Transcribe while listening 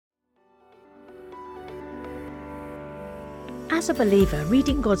As a believer,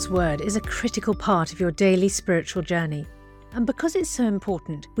 reading God's Word is a critical part of your daily spiritual journey. And because it's so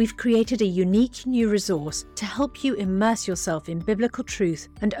important, we've created a unique new resource to help you immerse yourself in biblical truth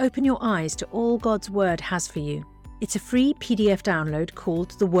and open your eyes to all God's Word has for you. It's a free PDF download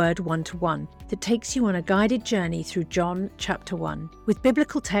called The Word 1-to-1 that takes you on a guided journey through John chapter 1. With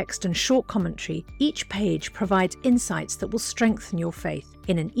biblical text and short commentary, each page provides insights that will strengthen your faith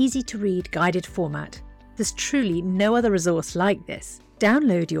in an easy-to-read guided format. There's truly no other resource like this.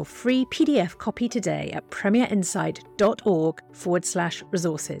 Download your free PDF copy today at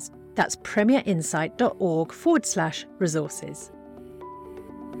premierinsight.org/resources. That's premierinsight.org/resources.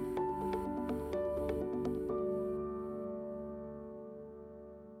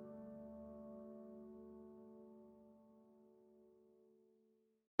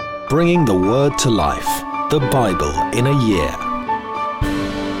 Bringing the Word to life. The Bible in a year.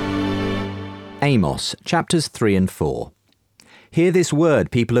 Amos, chapters 3 and 4. Hear this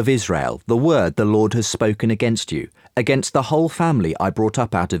word, people of Israel, the word the Lord has spoken against you, against the whole family I brought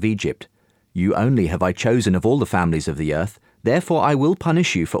up out of Egypt. You only have I chosen of all the families of the earth, therefore I will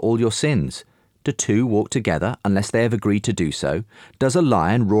punish you for all your sins. Do two walk together unless they have agreed to do so? Does a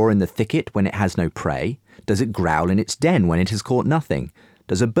lion roar in the thicket when it has no prey? Does it growl in its den when it has caught nothing?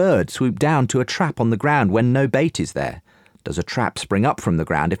 Does a bird swoop down to a trap on the ground when no bait is there? Does a trap spring up from the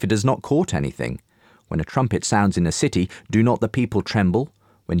ground if it has not caught anything? When a trumpet sounds in a city, do not the people tremble?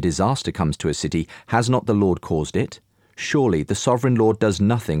 When disaster comes to a city, has not the Lord caused it? Surely the sovereign Lord does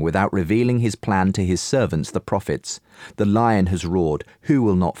nothing without revealing his plan to his servants the prophets. The lion has roared, who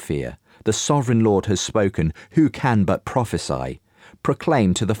will not fear? The sovereign Lord has spoken, who can but prophesy?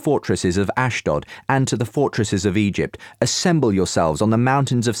 Proclaim to the fortresses of Ashdod and to the fortresses of Egypt, assemble yourselves on the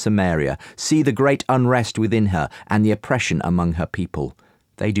mountains of Samaria, see the great unrest within her and the oppression among her people.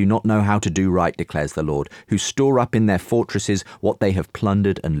 They do not know how to do right, declares the Lord, who store up in their fortresses what they have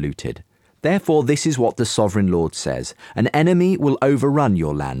plundered and looted. Therefore this is what the sovereign Lord says, an enemy will overrun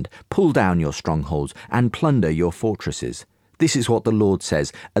your land, pull down your strongholds, and plunder your fortresses. This is what the Lord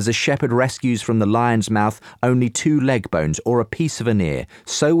says, as a shepherd rescues from the lion's mouth only 2 leg bones or a piece of an ear,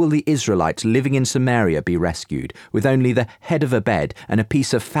 so will the Israelites living in Samaria be rescued, with only the head of a bed and a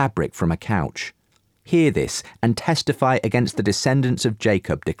piece of fabric from a couch. Hear this, and testify against the descendants of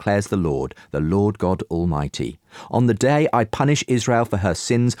Jacob, declares the Lord God Almighty. On the day I punish Israel for her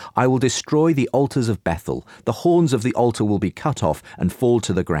sins, I will destroy the altars of Bethel. The horns of the altar will be cut off and fall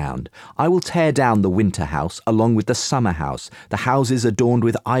to the ground. I will tear down the winter house along with the summer house. The houses adorned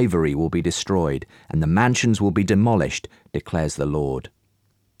with ivory will be destroyed, and the mansions will be demolished, declares the Lord.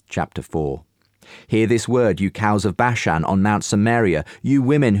 Chapter 4. Hear this word, you cows of Bashan on Mount Samaria, you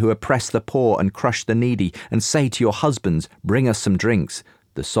women who oppress the poor and crush the needy, and say to your husbands, bring us some drinks.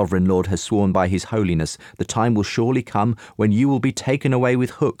 The sovereign Lord has sworn by his holiness, the time will surely come when you will be taken away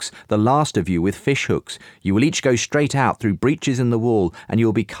with hooks, the last of you with fish hooks. You will each go straight out through breaches in the wall, and you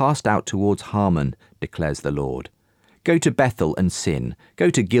will be cast out towards Harmon, declares the Lord. Go to Bethel and sin. Go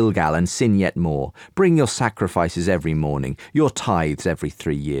to Gilgal and sin yet more. Bring your sacrifices every morning, your tithes every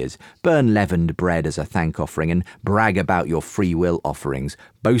 3 years. Burn leavened bread as a thank offering and brag about your free will offerings.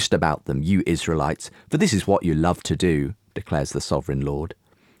 Boast about them, you Israelites, for this is what you love to do, declares the sovereign Lord.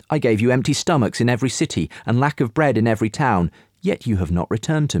 I gave you empty stomachs in every city and lack of bread in every town, yet you have not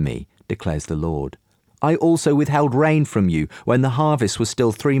returned to me, declares the Lord. I also withheld rain from you when the harvest was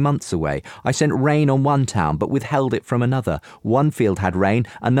still 3 months away. I sent rain on one town, but withheld it from another. One field had rain,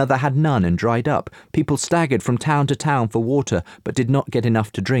 another had none and dried up. People staggered from town to town for water, but did not get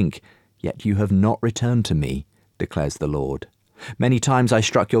enough to drink. Yet you have not returned to me, declares the Lord. Many times I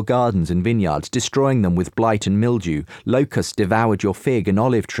struck your gardens and vineyards, destroying them with blight and mildew. Locusts devoured your fig and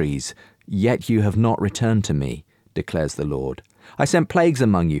olive trees. Yet you have not returned to me, declares the Lord. I sent plagues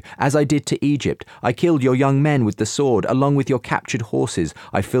among you, as I did to Egypt. I killed your young men with the sword, along with your captured horses.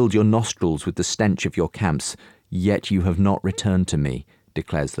 I filled your nostrils with the stench of your camps. Yet you have not returned to me,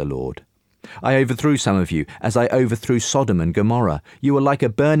 declares the Lord. I overthrew some of you, as I overthrew Sodom and Gomorrah. You were like a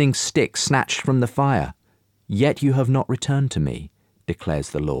burning stick snatched from the fire. Yet you have not returned to me, declares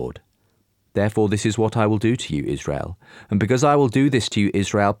the Lord. Therefore this is what I will do to you, Israel. And because I will do this to you,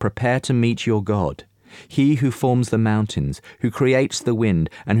 Israel, prepare to meet your God. He who forms the mountains, who creates the wind,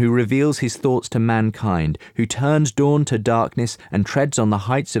 and who reveals his thoughts to mankind, who turns dawn to darkness and treads on the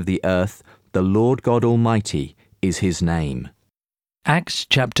heights of the earth, the Lord God Almighty is his name. Acts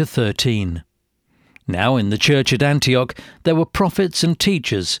chapter 13. Now in the church at Antioch there were prophets and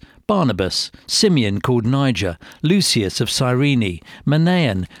teachers, Barnabas, Simeon called Niger, Lucius of Cyrene,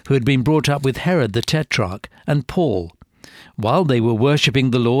 Manaen, who had been brought up with Herod the Tetrarch, and Paul. While they were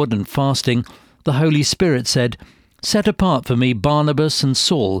worshipping the Lord and fasting, the Holy Spirit said, Set apart for me Barnabas and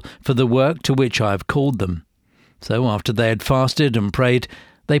Saul for the work to which I have called them." So after they had fasted and prayed,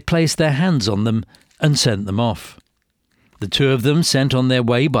 they placed their hands on them and sent them off. The two of them, sent on their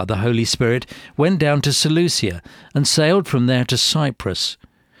way by the Holy Spirit, went down to Seleucia and sailed from there to Cyprus.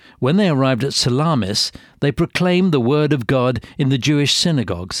 When they arrived at Salamis, they proclaimed the word of God in the Jewish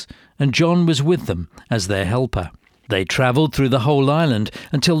synagogues, and John was with them as their helper. They travelled through the whole island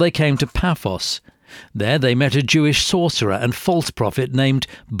until they came to Paphos. There they met a Jewish sorcerer and false prophet named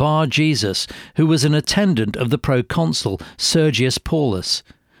Bar-Jesus, who was an attendant of the proconsul Sergius Paulus.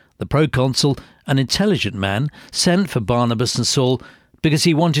 The proconsul, an intelligent man, sent for Barnabas and Saul because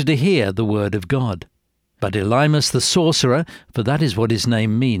he wanted to hear the word of God. But Elymas the sorcerer, for that is what his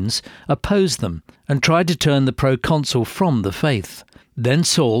name means, opposed them and tried to turn the proconsul from the faith. Then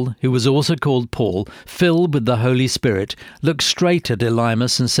Saul, who was also called Paul, filled with the Holy Spirit, looked straight at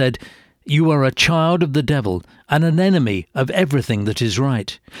Elymas and said, "You are a child of the devil and an enemy of everything that is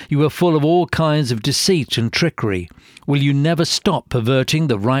right. You are full of all kinds of deceit and trickery. Will you never stop perverting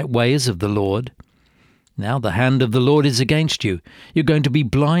the right ways of the Lord? Now the hand of the Lord is against you. You're going to be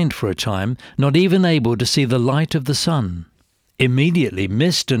blind for a time, not even able to see the light of the sun." Immediately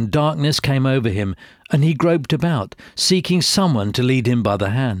mist and darkness came over him, and he groped about, seeking someone to lead him by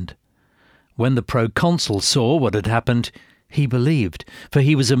the hand. When the proconsul saw what had happened, he believed, for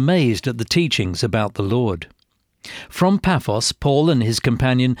he was amazed at the teachings about the Lord. From Paphos, Paul and his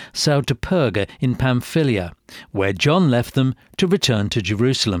companion sailed to Perga in Pamphylia, where John left them to return to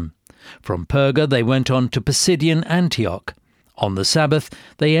Jerusalem. From Perga they went on to Pisidian Antioch. On the Sabbath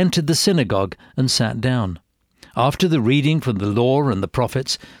they entered the synagogue and sat down. After the reading from the law and the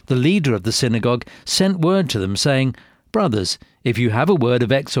prophets, the leader of the synagogue sent word to them, saying, "Brothers, if you have a word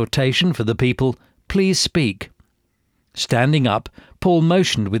of exhortation for the people, please speak." Standing up, Paul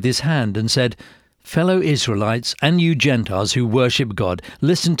motioned with his hand and said, "Fellow Israelites and you Gentiles who worship God,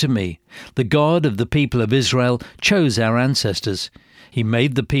 listen to me. The God of the people of Israel chose our ancestors. He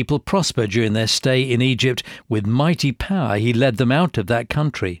made the people prosper during their stay in Egypt. With mighty power he led them out of that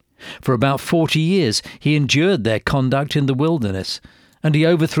country. For about 40 years he endured their conduct in the wilderness, and he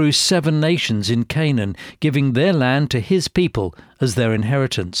overthrew 7 nations in Canaan, giving their land to his people as their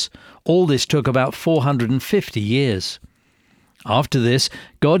inheritance. All this took about 450 years. After this,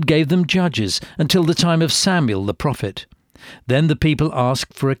 God gave them judges until the time of Samuel the prophet. Then the people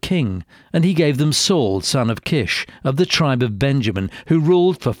asked for a king, and he gave them Saul, son of Kish, of the tribe of Benjamin, who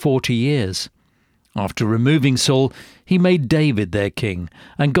ruled for 40 years. After removing Saul, he made David their king,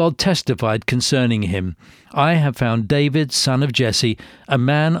 and God testified concerning him, "I have found David, son of Jesse, a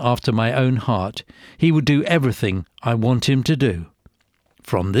man after my own heart. He will do everything I want him to do."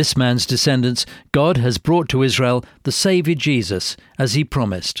 From this man's descendants, God has brought to Israel the Saviour Jesus, as he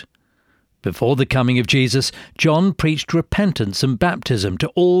promised. Before the coming of Jesus, John preached repentance and baptism to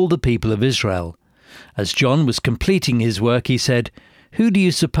all the people of Israel. As John was completing his work, he said, "Who do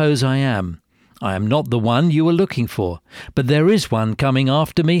you suppose I am? I am not the one you are looking for, but there is one coming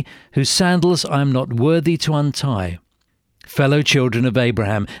after me, whose sandals I am not worthy to untie." Fellow children of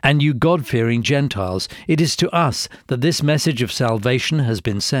Abraham, and you God-fearing Gentiles, it is to us that this message of salvation has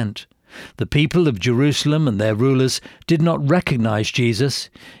been sent. The people of Jerusalem and their rulers did not recognize Jesus,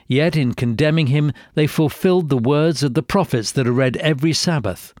 yet in condemning him they fulfilled the words of the prophets that are read every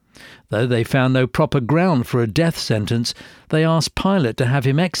Sabbath. Though they found no proper ground for a death sentence, they asked Pilate to have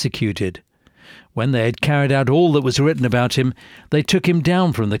him executed. When they had carried out all that was written about him, they took him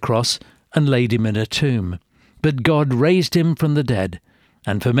down from the cross and laid him in a tomb. But God raised him from the dead,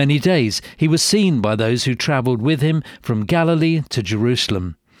 and for many days he was seen by those who travelled with him from Galilee to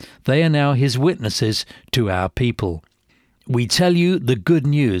Jerusalem. They are now his witnesses to our people. We tell you the good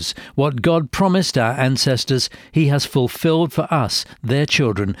news. What God promised our ancestors, he has fulfilled for us, their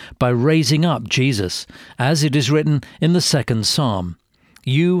children, by raising up Jesus, as it is written in the 2nd Psalm.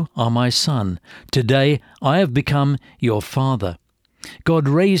 "You are my son. Today I have become your father." God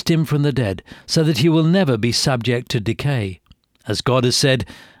raised him from the dead so that he will never be subject to decay. As God has said,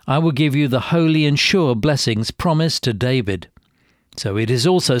 "I will give you the holy and sure blessings promised to David." So it is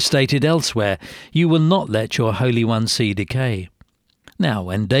also stated elsewhere, "You will not let your Holy One see decay." Now,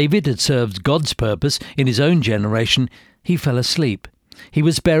 when David had served God's purpose in his own generation, he fell asleep. He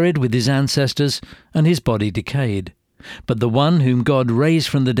was buried with his ancestors, and his body decayed. But the one whom God raised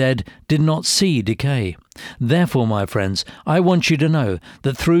from the dead did not see decay. Therefore, my friends, I want you to know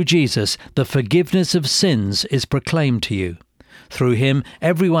that through Jesus the forgiveness of sins is proclaimed to you. Through him,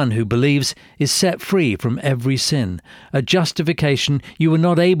 everyone who believes is set free from every sin, a justification you were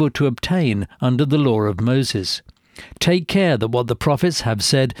not able to obtain under the law of Moses. Take care that what the prophets have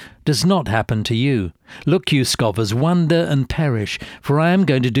said does not happen to you. Look, you scoffers, wonder and perish, for I am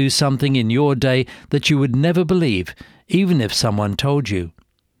going to do something in your day that you would never believe, even if someone told you."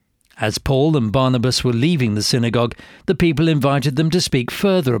 As Paul and Barnabas were leaving the synagogue, the people invited them to speak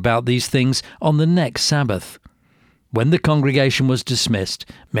further about these things on the next Sabbath. When the congregation was dismissed,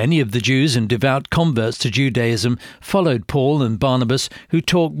 many of the Jews and devout converts to Judaism followed Paul and Barnabas, who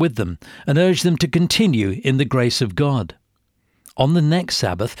talked with them and urged them to continue in the grace of God. On the next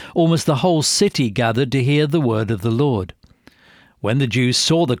Sabbath, almost the whole city gathered to hear the word of the Lord. When the Jews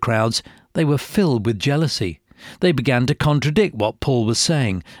saw the crowds, they were filled with jealousy. They began to contradict what Paul was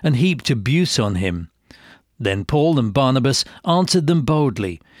saying and heaped abuse on him. Then Paul and Barnabas answered them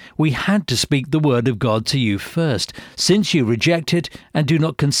boldly, "We had to speak the word of God to you first. Since you reject it and do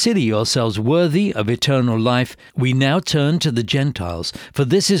not consider yourselves worthy of eternal life, we now turn to the Gentiles, for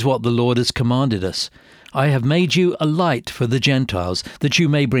this is what the Lord has commanded us. I have made you a light for the Gentiles, that you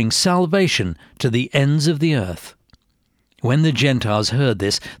may bring salvation to the ends of the earth." When the Gentiles heard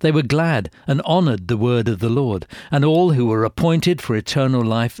this, they were glad and honored the word of the Lord, and all who were appointed for eternal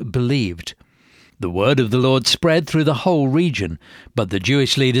life believed. The word of the Lord spread through the whole region, but the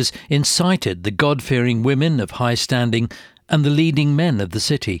Jewish leaders incited the God-fearing women of high standing and the leading men of the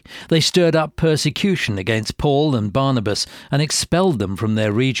city. They stirred up persecution against Paul and Barnabas and expelled them from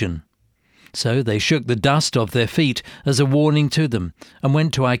their region. So they shook the dust off their feet as a warning to them and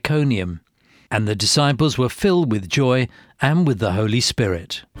went to Iconium. And the disciples were filled with joy and with the Holy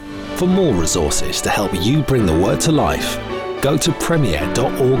Spirit. For more resources to help you bring the word to life, go to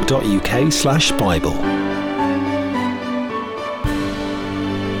premier.org.uk/Bible.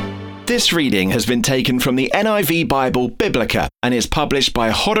 This reading has been taken from the NIV Bible Biblica and is published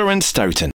by Hodder and Stoughton.